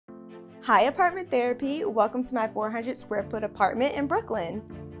Hi, Apartment Therapy. Welcome to my 400 square foot apartment in Brooklyn.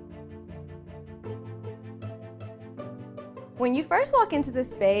 When you first walk into the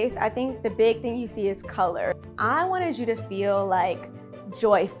space, I think the big thing you see is color. I wanted you to feel like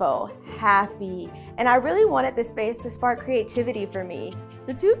joyful, happy, and I really wanted this space to spark creativity for me.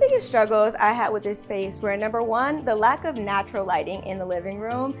 The two biggest struggles I had with this space were, number one, the lack of natural lighting in the living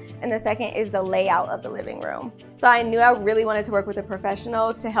room, and the second is the layout of the living room. So I knew I really wanted to work with a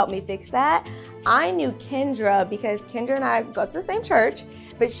professional to help me fix that. I knew Kendra because Kendra and I go to the same church,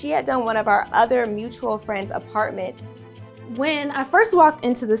 but she had done one of our other mutual friends' apartments. When I first walked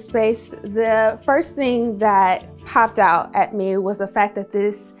into the space, the first thing that popped out at me was the fact that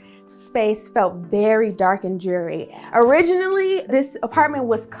this space felt very dark and dreary. Originally, this apartment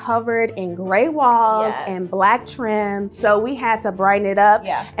was covered in gray walls and black trim, so we had to brighten it up,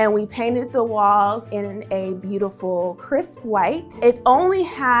 and we painted the walls in a beautiful crisp white. It only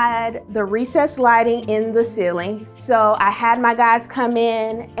had the recessed lighting in the ceiling, so I had my guys come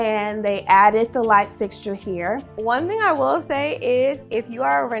in and they added the light fixture here. One thing I will say is, if you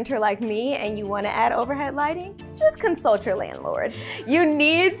are a renter like me and you want to add overhead lighting, just consult your landlord. You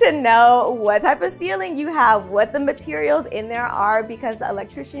need to know what type of ceiling you have, what the materials in there are, because the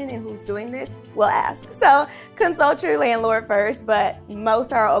electrician and who's doing this will ask. So consult your landlord first, but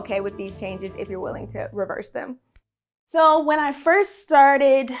most are okay with these changes if you're willing to reverse them. So when I first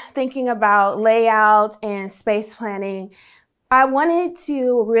started thinking about layout and space planning, I wanted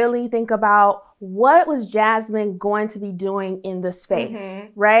to really think about what was Jasmine going to be doing in the space,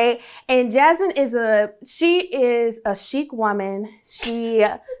 right? And Jasmine is a chic woman.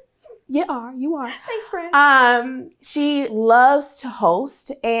 You are. Thanks, friend. She loves to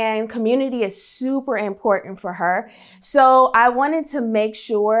host, and community is super important for her. So I wanted to make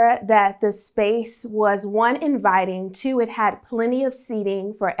sure that the space was, one, inviting, two, it had plenty of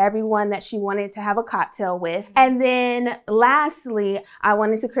seating for everyone that she wanted to have a cocktail with. And then lastly, I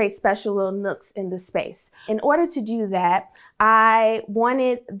wanted to create special little nooks in the space. In order to do that, I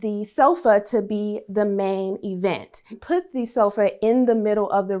wanted the sofa to be the main event. Put the sofa in the middle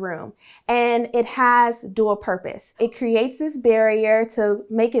of the room, and it has dual purpose. It creates this barrier to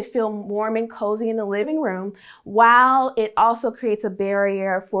make it feel warm and cozy in the living room, while it also creates a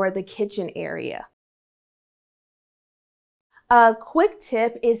barrier for the kitchen area. A quick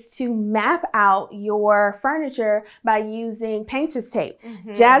tip is to map out your furniture by using painter's tape.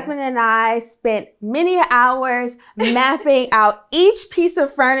 Jasmine and I spent many hours mapping out each piece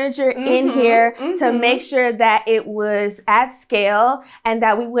of furniture in here to make sure that it was at scale and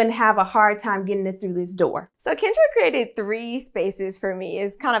that we wouldn't have a hard time getting it through this door. So Kendra created 3 spaces for me,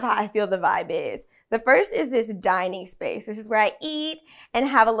 is kind of how I feel the vibe is. The first is this dining space. This is where I eat and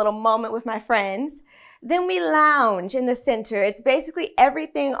have a little moment with my friends. Then we lounge in the center. It's basically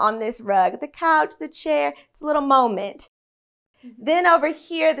everything on this rug, the couch, the chair, it's a little moment. Then over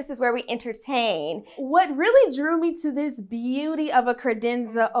here, this is where we entertain. What really drew me to this beauty of a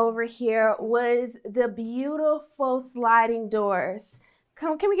credenza over here was the beautiful sliding doors.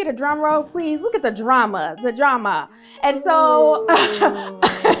 Can we get a drum roll, please? Look at the drama. And so,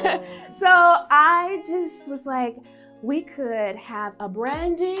 so I just was like, we could have a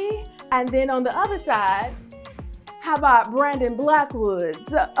Brandy, and then on the other side, how about Brandon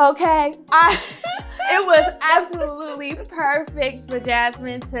Blackwoods, okay? It was absolutely perfect for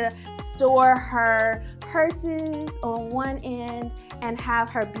Jasmine to store her purses on one end and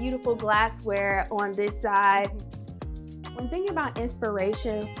have her beautiful glassware on this side. When thinking about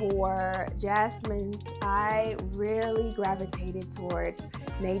inspiration for Jasmine's, I really gravitated toward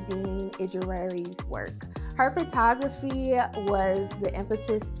Nadine Idjurari's work. Her photography was the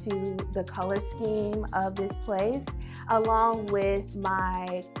impetus to the color scheme of this place, along with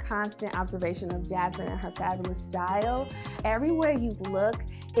my constant observation of Jasmine and her fabulous style. Everywhere you look,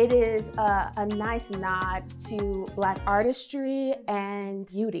 it is a nice nod to Black artistry and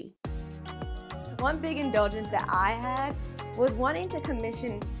beauty. One big indulgence that I had was wanting to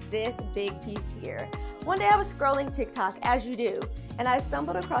commission this big piece here. One day I was scrolling TikTok, as you do, and I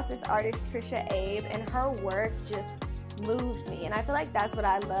stumbled across this artist, Trisha Abe, and her work just moved me. And I feel like that's what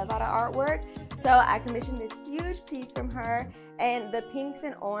I love out of artwork. So I commissioned this huge piece from her, and the pinks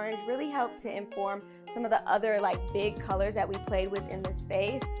and orange really helped to inform some of the other big colors that we played with in the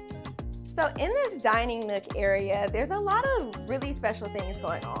space. So in this dining nook area, there's a lot of really special things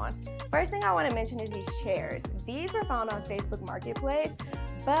going on. First thing I want to mention is these chairs. These were found on Facebook Marketplace,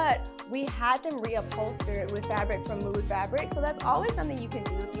 but we had them reupholstered with fabric from Mood Fabric, so that's always something you can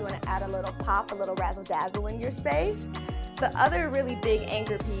do if you want to add a little pop, a little razzle-dazzle in your space. The other really big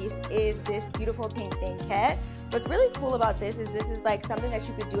anchor piece is this beautiful pink banquette, What's really cool about this is like something that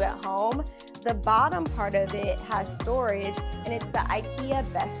you could do at home. The bottom part of it has storage, and it's the IKEA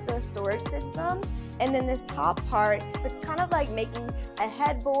Vesta storage system. And then this top part, it's kind of like making a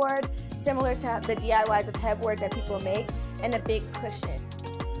headboard, similar to the DIYs of headboards that people make, and a big cushion.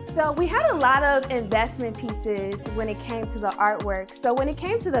 So we had a lot of investment pieces when it came to the artwork. So when it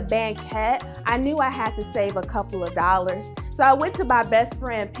came to the banquette, I knew I had to save a couple of dollars. So I went to my best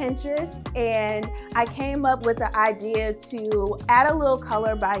friend Pinterest, and I came up with the idea to add a little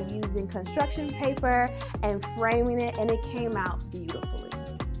color by using construction paper and framing it, and it came out beautifully.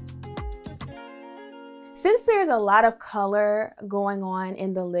 Since there's a lot of color going on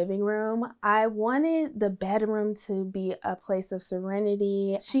in the living room, I wanted the bedroom to be a place of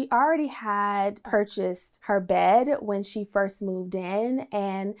serenity. She already had purchased her bed when she first moved in,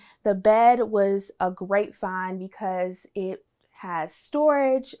 and the bed was a great find because it has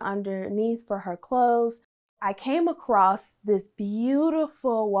storage underneath for her clothes. I came across this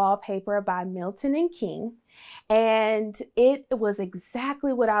beautiful wallpaper by Milton & King, and it was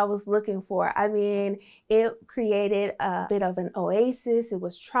exactly what I was looking for. I mean, it created a bit of an oasis. It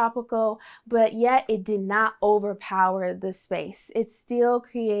was tropical, but yet it did not overpower the space. It still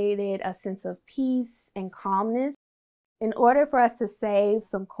created a sense of peace and calmness. In order for us to save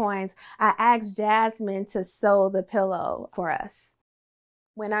some coins, I asked Jasmine to sew the pillow for us.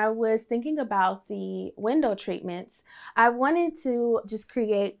 When I was thinking about the window treatments, I wanted to just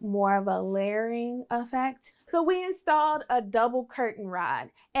create more of a layering effect. So we installed a double curtain rod,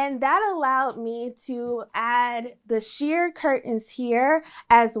 and that allowed me to add the sheer curtains here,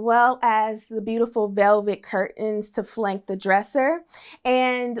 as well as the beautiful velvet curtains to flank the dresser.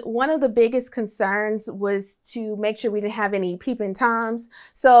 And one of the biggest concerns was to make sure we didn't have any peeping toms.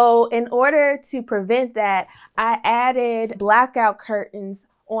 So in order to prevent that, I added blackout curtains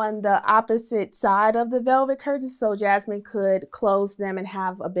on the opposite side of the velvet curtains so Jasmine could close them and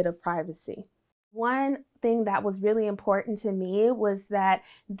have a bit of privacy. One thing that was really important to me was that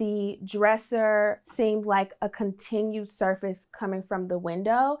the dresser seemed like a continued surface coming from the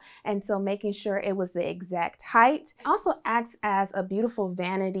window, and so making sure it was the exact height. It also acts as a beautiful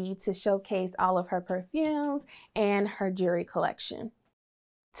vanity to showcase all of her perfumes and her jewelry collection.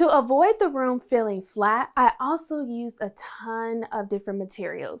 To avoid the room feeling flat, I also used a ton of different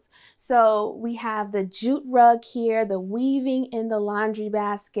materials. So we have the jute rug here, the weaving in the laundry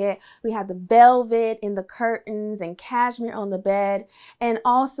basket, we have the velvet in the curtains and cashmere on the bed, and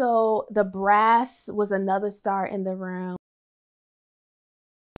also the brass was another star in the room.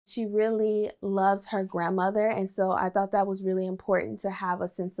 She really loves her grandmother, and so I thought that was really important to have a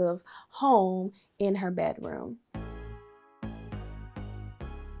sense of home in her bedroom.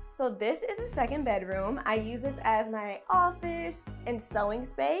 So this is a second bedroom. I use this as my office and sewing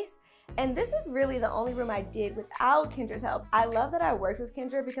space. And this is really the only room I did without Kendra's help. I love that I worked with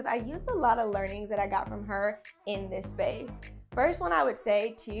Kendra because I used a lot of learnings that I got from her in this space. First one I would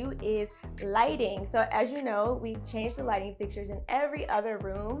say too is lighting. So as you know, we've changed the lighting fixtures in every other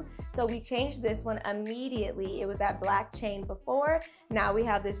room. So we changed this one immediately. It was that black chain before. Now we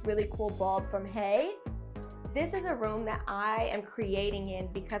have this really cool bulb from Hay. This is a room that I am creating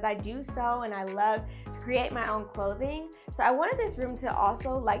in because I do sew and I love to create my own clothing. So I wanted this room to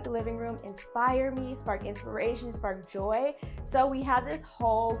also, like the living room, inspire me, spark inspiration, spark joy. So we have this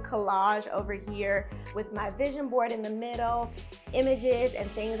whole collage over here with my vision board in the middle, images and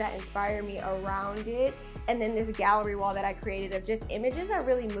things that inspire me around it. And then this gallery wall that I created of just images that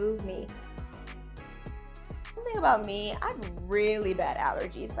really move me. Thing about me, I have really bad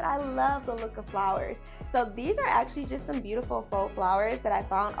allergies, but I love the look of flowers. So these are actually just some beautiful faux flowers that I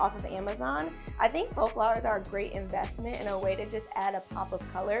found off of Amazon. I think faux flowers are a great investment and a way to just add a pop of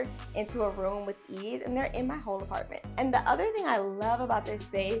color into a room with ease, and they're in my whole apartment. And the other thing I love about this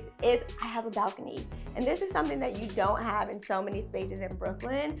space is I have a balcony, and this is something that you don't have in so many spaces in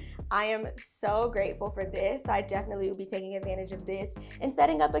Brooklyn. I am so grateful for this, so I definitely will be taking advantage of this and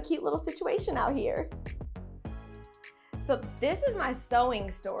setting up a cute little situation out here. So this is my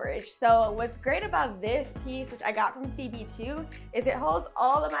sewing storage. So what's great about this piece, which I got from CB2, is it holds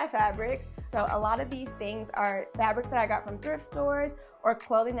all of my fabrics. So a lot of these things are fabrics that I got from thrift stores or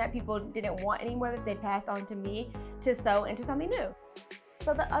clothing that people didn't want anymore that they passed on to me to sew into something new.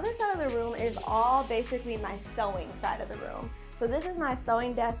 So the other side of the room is all basically my sewing side of the room. So this is my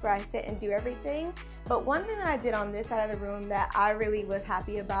sewing desk where I sit and do everything. But one thing that I did on this side of the room that I really was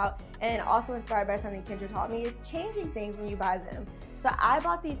happy about, and also inspired by something Kendra taught me, is changing things when you buy them. So I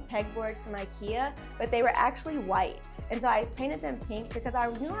bought these pegboards from IKEA, but they were actually white. And so I painted them pink because I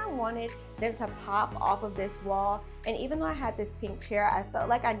knew I wanted them to pop off of this wall. And even though I had this pink chair, I felt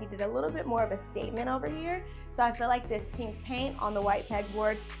like I needed a little bit more of a statement over here. So I feel like this pink paint on the white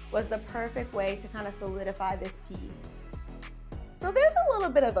pegboards was the perfect way to kind of solidify this piece. So there's a little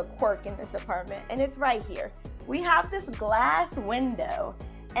bit of a quirk in this apartment, and it's right here. We have this glass window,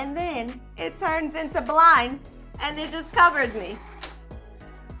 and then it turns into blinds, and it just covers me.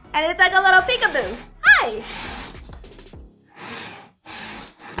 And it's like a little peekaboo. Hi!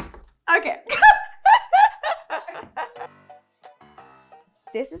 Okay.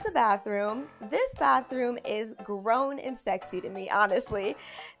 This is the bathroom. This bathroom is grown and sexy to me, honestly.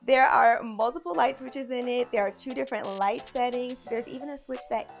 There are multiple light switches in it. There are 2 different light settings. There's even a switch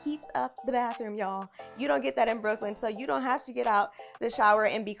that heats up the bathroom, y'all. You don't get that in Brooklyn, so you don't have to get out the shower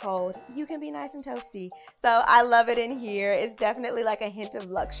and be cold. You can be nice and toasty. So I love it in here. It's definitely like a hint of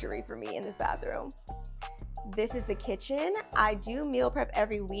luxury for me in this bathroom. This is the kitchen. I do meal prep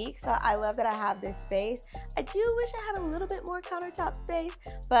every week, so I love that I have this space. I do wish I had a little bit more countertop space,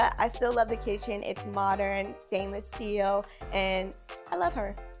 but I still love the kitchen. It's modern, stainless steel, and I love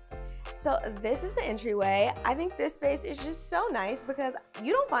her. So this is the entryway. I think this space is just so nice because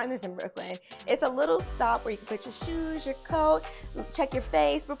you don't find this in Brooklyn. It's a little stop where you can put your shoes, your coat, check your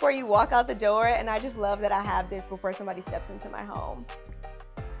face before you walk out the door, and I just love that I have this before somebody steps into my home.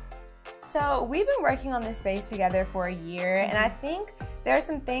 So we've been working on this space together for a year, and I think there are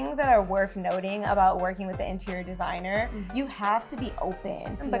some things that are worth noting about working with the interior designer. You have to be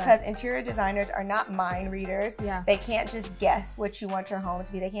open because interior designers are not mind readers. They can't just guess what you want your home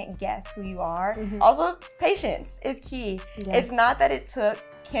to be. They can't guess who you are. Also, patience is key. It's not that it took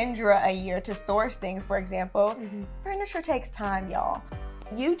Kendra a year to source things, for example. Furniture takes time, y'all.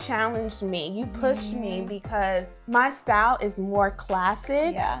 You challenged me, you pushed me because my style is more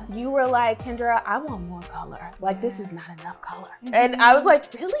classic. You were like, Kendra, I want more color. Like, this is not enough color. And I was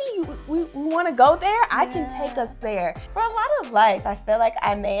like, really? We want to go there? I can take us there. For a lot of life, I feel like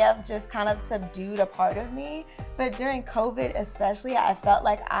I may have just kind of subdued a part of me. But during COVID especially, I felt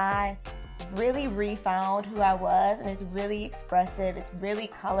like I really refound who I was, and it's really expressive, it's really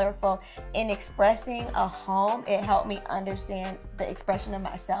colorful. In expressing a home, it helped me understand the expression of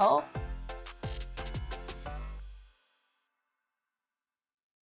myself.